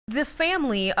The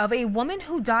family of a woman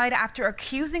who died after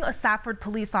accusing a Safford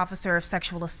police officer of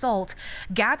sexual assault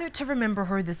gathered to remember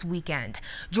her this weekend.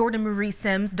 Jordan Marie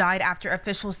Sims died after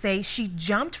officials say she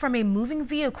jumped from a moving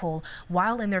vehicle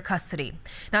while in their custody.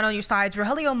 Now on your sides,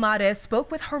 Rogelio Mares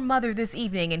spoke with her mother this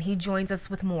evening, and he joins us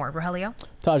with more. Rogelio?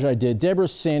 Taj, I did. Deborah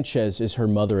Sanchez is her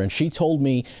mother, and she told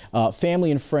me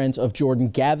family and friends of Jordan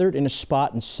gathered in a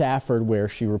spot in Safford where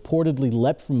she reportedly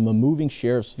leapt from a moving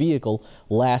sheriff's vehicle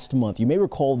last month. You may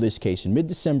recall this case. In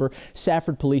mid-December,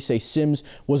 Safford police say Sims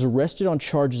was arrested on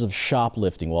charges of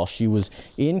shoplifting. While she was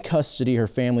in custody, her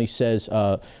family says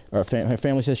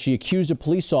she accused a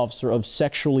police officer of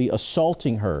sexually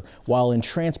assaulting her while in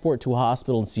transport to a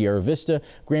hospital in Sierra Vista.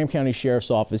 Graham County Sheriff's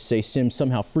Office say Sims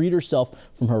somehow freed herself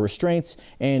from her restraints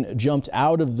and jumped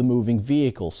out of the moving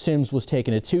vehicle. Sims was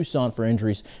taken to Tucson for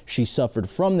injuries she suffered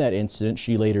from that incident.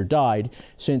 She later died.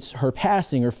 Since her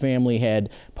passing, her family had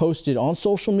posted on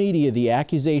social media the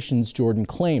accusations Jordan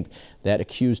claimed. That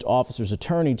accused officer's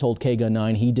attorney told KGUN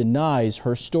 9 he denies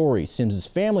her story. Sims's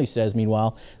family says,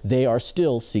 meanwhile, they are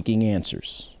still seeking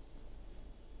answers.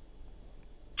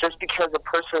 Just because a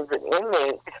person's an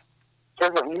inmate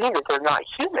doesn't mean that they're not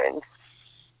human.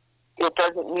 It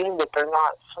doesn't mean that they're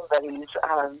not somebody's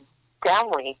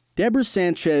family. Deborah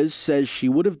Sanchez says she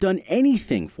would have done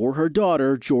anything for her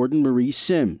daughter, Jordan Marie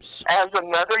Sims. As a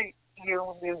mother,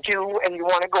 you do, and you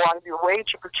want to go out of your way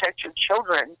to protect your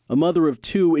children. A mother of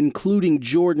two, including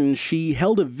Jordan, she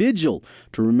held a vigil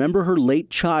to remember her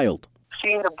late child.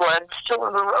 Seeing the blood still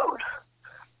in the road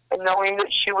and knowing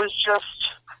that she was just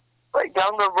right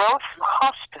down the road from the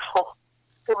hospital,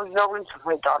 there was no reason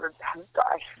my daughter had to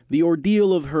die. The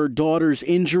ordeal of her daughter's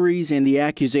injuries and the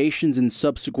accusations and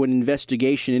subsequent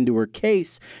investigation into her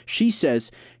case, she says,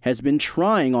 has been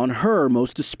trying on her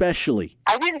most especially.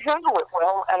 I didn't handle it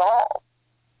well at all.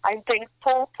 I'm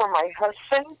thankful for my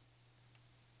husband,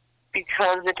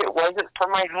 because if it wasn't for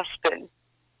my husband,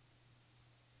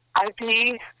 I'd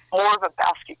be more of a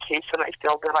basket case than I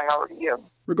feel that I already am.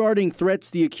 Regarding threats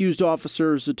the accused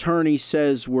officer's attorney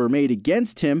says were made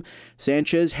against him,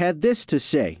 Sanchez had this to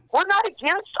say. We're not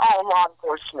against all law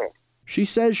enforcement. She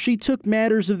says she took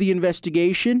matters of the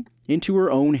investigation into her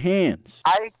own hands.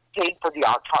 I paid for the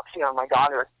autopsy on my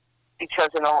daughter because,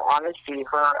 in all honesty,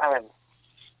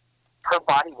 her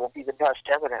body will be the best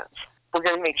evidence. We're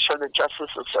going to make sure that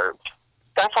justice is served.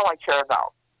 That's all I care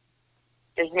about,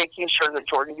 is making sure that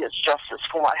Jordan gets justice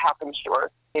for what happens to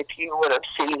her. If you would have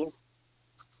seen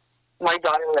my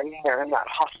daughter laying there in that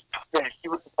hospital,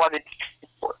 you would have wanted to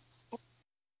for.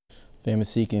 Family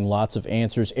seeking lots of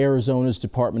answers. Arizona's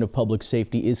Department of Public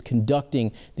Safety is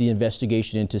conducting the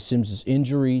investigation into Sims's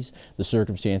injuries, the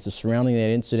circumstances surrounding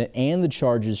that incident, and the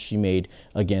charges she made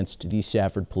against the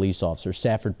Safford police officer.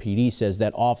 Safford PD says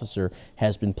that officer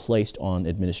has been placed on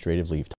administrative leave.